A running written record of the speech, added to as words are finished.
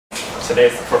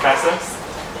today's professors.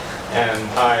 And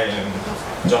I am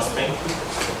Justin.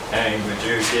 And would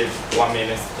you give 1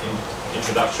 minute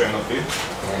introduction of you?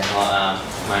 Yeah, well,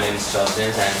 my name is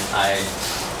Justin, and I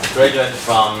graduated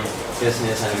from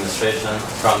Business Administration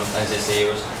from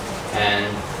NCCU, and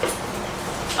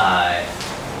I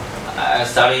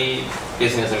studied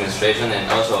Business Administration,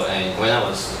 and also when I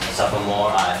was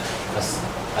sophomore,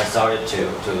 I started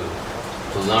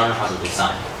to learn how to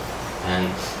design, and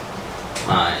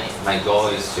my goal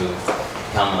is to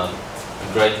become a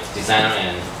great designer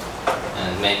and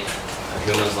make a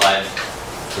human's life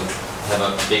to have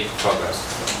a big progress.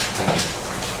 Thank you.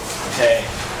 Okay,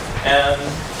 and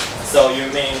so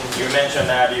you mentioned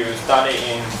that you study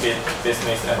in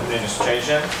business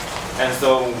administration, and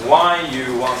so why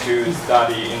you want to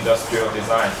study industrial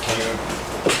design? Can you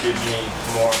give me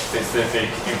more specific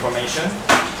information?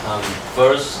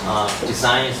 First,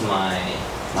 design is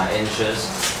my interest,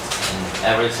 and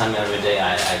every day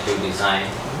I do design.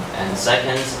 And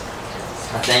second,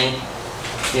 I think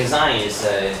design is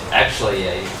actually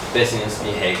a business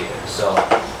behavior. So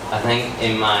I think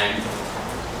in my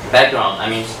background, I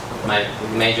mean my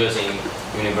majors in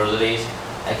universities,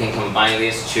 I can combine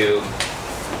these two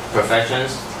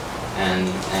professions and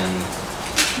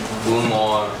do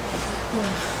more.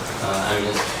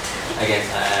 I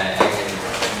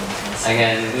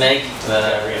can make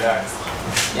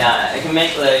I can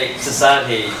make the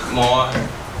society more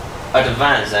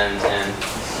advanced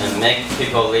and make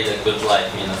people lead a good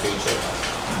life in the future.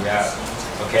 Yeah.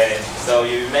 Okay. So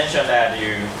you mentioned that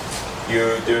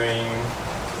you're doing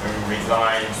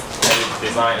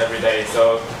design every day.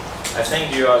 So I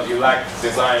think you like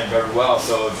design very well.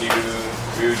 So do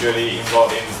you usually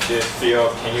involved in this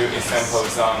field? Can you example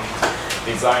some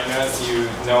designers you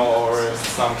know, or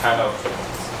some kind of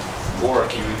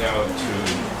work you know,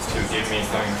 to give me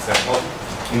some example?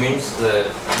 It means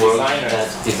the work that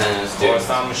designers do. Or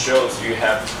some shows you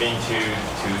have been to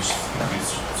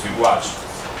watch.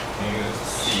 Can you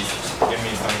give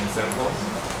me some example?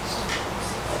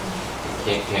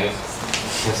 Can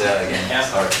you say that again? Yeah.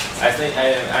 Sorry.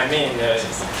 I mean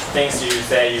things you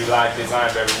say you like design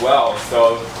very well.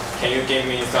 So can you give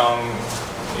me some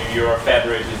your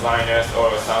favorite designers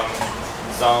or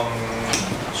some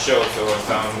shows or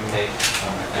some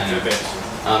exhibits?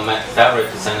 My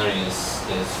favorite designer is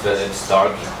Philip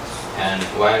Stark, and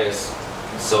why it's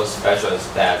so special is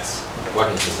that what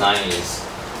his design is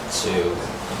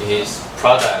his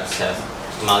products have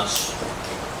much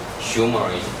humor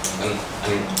in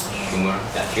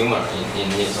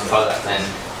his product, and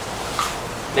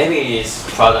maybe his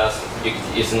product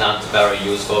is not very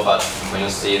useful, but when you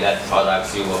see that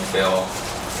product you will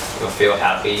feel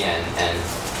happy and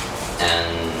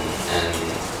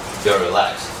feel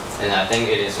relaxed. And I think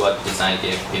it is what design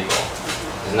gives people.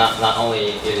 It's not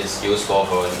only it is useful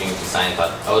for new design,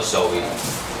 but also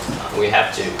we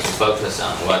have to focus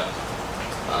on what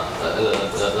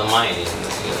the mind is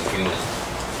human.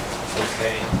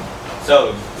 Okay.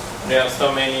 So there are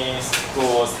so many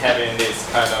schools having this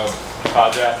kind of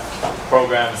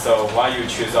program. So why you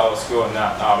choose our school and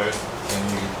not others? Can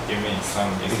you give me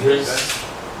some examples?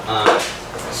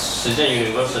 Because Shenzhen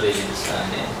University is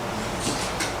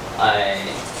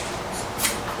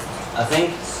I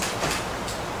think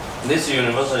this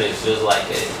university is just like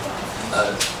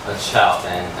a child,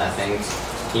 and I think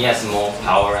he has more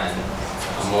power and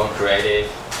more creative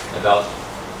about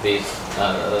the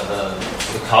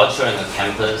culture and the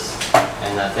campus.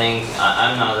 And I think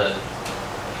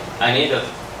I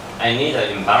need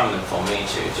an environment for me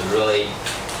to really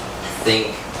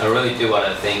think, really do what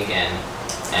I think, and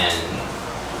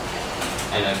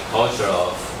a culture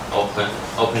of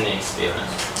open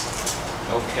experience.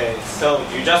 Okay, so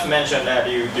you just mentioned that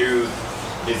you do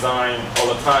design all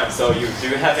the time. So you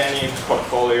do have any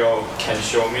portfolio can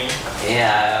show me?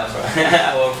 Yeah,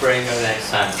 I will bring you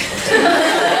next time.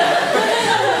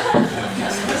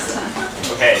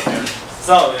 Okay.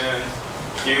 So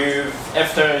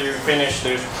after you finish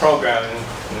this program,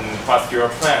 what's your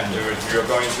plan? You're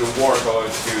going to work or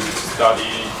to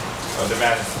study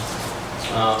advanced?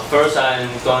 First,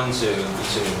 I'm going to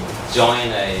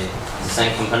join a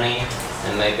design company.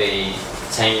 And maybe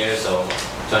 10 years or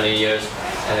 20 years,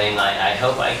 and then I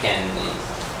hope I can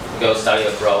go study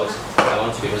abroad.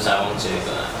 Because I want to.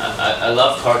 I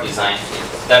love car design.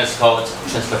 That is called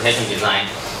transportation design,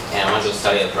 and I want to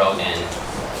study abroad and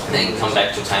then come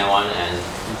back to Taiwan and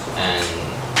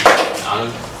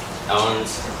I want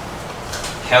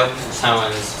help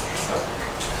Taiwan's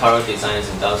car design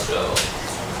industrial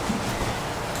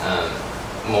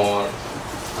more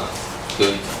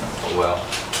good or well.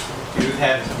 Do you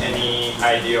have any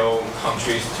ideal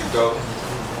countries to go?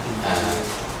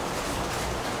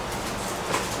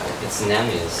 Its name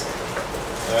is.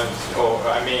 Or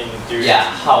I mean, do you?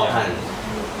 Yeah, Haohan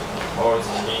Or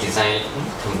Design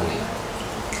Company.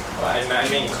 I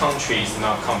mean countries,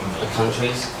 not company.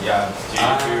 Countries? Yeah.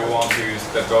 Do you want to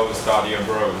go study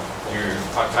abroad?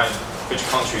 Which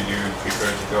country do you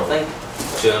prefer to go? Like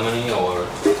Germany or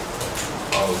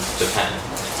Japan.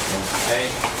 Okay.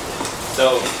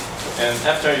 So, and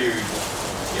after you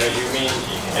mean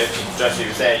just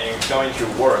you say you're going to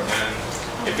work, and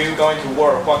if you're going to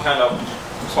work, what part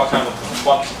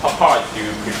do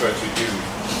you prefer to do?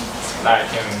 Like,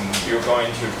 you're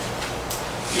going to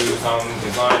do some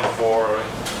design for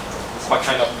what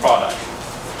kind of product?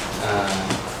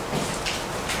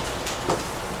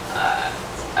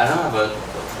 I don't know, but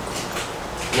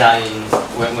yeah,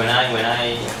 when I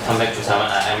come back to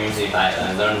Taiwan, I usually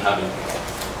learn how to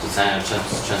design a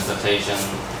transportation.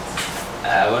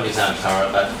 I will design a car,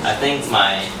 but I think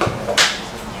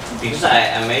because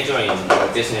I major in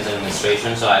business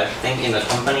administration, so I think in the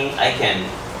company I can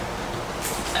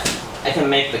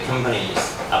make the company's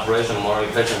operation more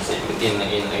efficient in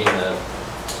the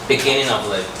beginning of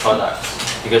the product,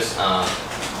 because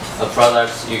the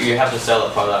products you have to sell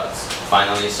the products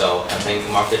finally. So I think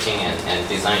marketing and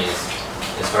design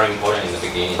is very important in the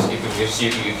beginning, because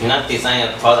you cannot design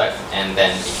a product and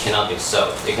then it cannot be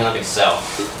sold. It cannot be sold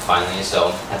finally.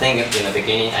 So I think in the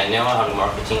beginning I know how to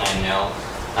marketing, I know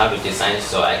how to design,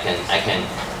 so I can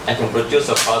produce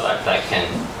a product that can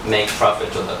make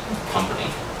profit to the company.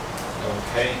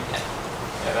 Okay.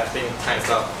 Yeah, I think time's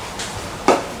up.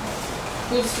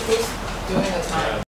 Who's doing the time?